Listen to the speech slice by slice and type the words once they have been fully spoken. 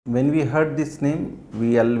When we heard this name,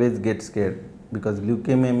 we always get scared because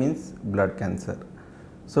leukemia means blood cancer.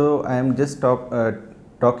 So I am just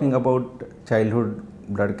talking about childhood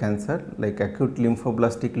blood cancer like acute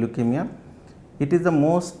lymphoblastic leukemia. It is the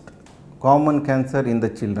most common cancer in the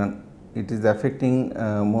children. It is affecting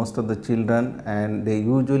most of the children, and they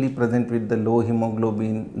usually present with the low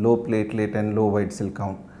hemoglobin, low platelet and low white cell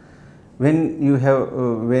count. When you have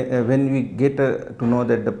when we get to know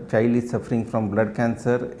that the child is suffering from blood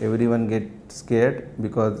cancer, everyone gets scared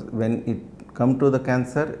because when it come to the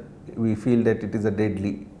cancer, we feel that it is a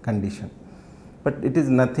deadly condition, but it is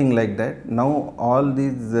nothing like that. Now all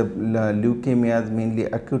these leukemias, mainly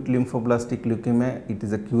acute lymphoblastic leukemia, it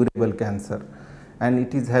is a curable cancer, and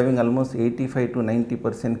it is having almost 85 to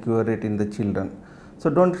 90% cure rate in the children. So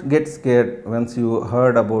don't get scared once you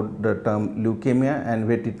heard about the term leukemia and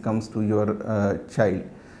when it comes to your child.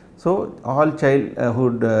 So all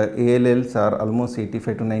childhood ALLs are almost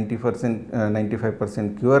 85 to 90%,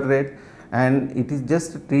 95% cure rate, and it is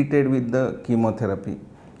just treated with the chemotherapy.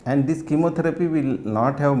 And this chemotherapy will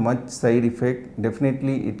not have much side effect.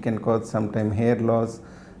 Definitely it can cause sometime hair loss,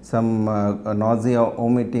 some nausea,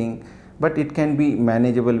 vomiting, but it can be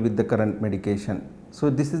manageable with the current medication. So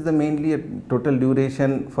this is the mainly total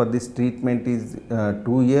duration for this treatment is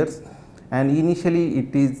 2 years, and initially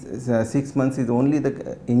it is 6 months is only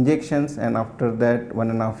the injections, and after that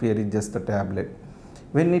 1.5 years is just the tablet.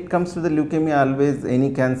 When it comes to the leukemia, always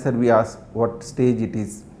any cancer we ask what stage it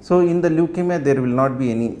is. So in the leukemia there will not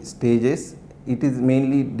be any stages. It is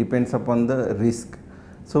mainly depends upon the risk.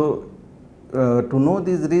 So to know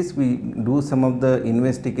this risk, we do some of the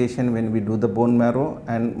investigation when we do the bone marrow,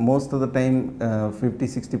 and most of the time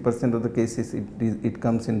 50-60% of the cases it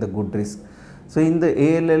comes in the good risk. So in the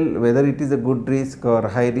ALL, whether it is a good risk or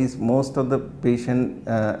high risk, most of the patient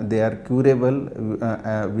they are curable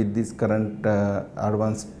with this current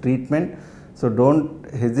advanced treatment. So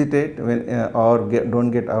don't hesitate when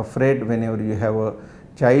don't get afraid whenever you have a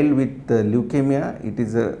child with leukemia. It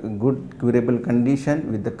is a good curable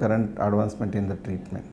condition with the current advancement in the treatment.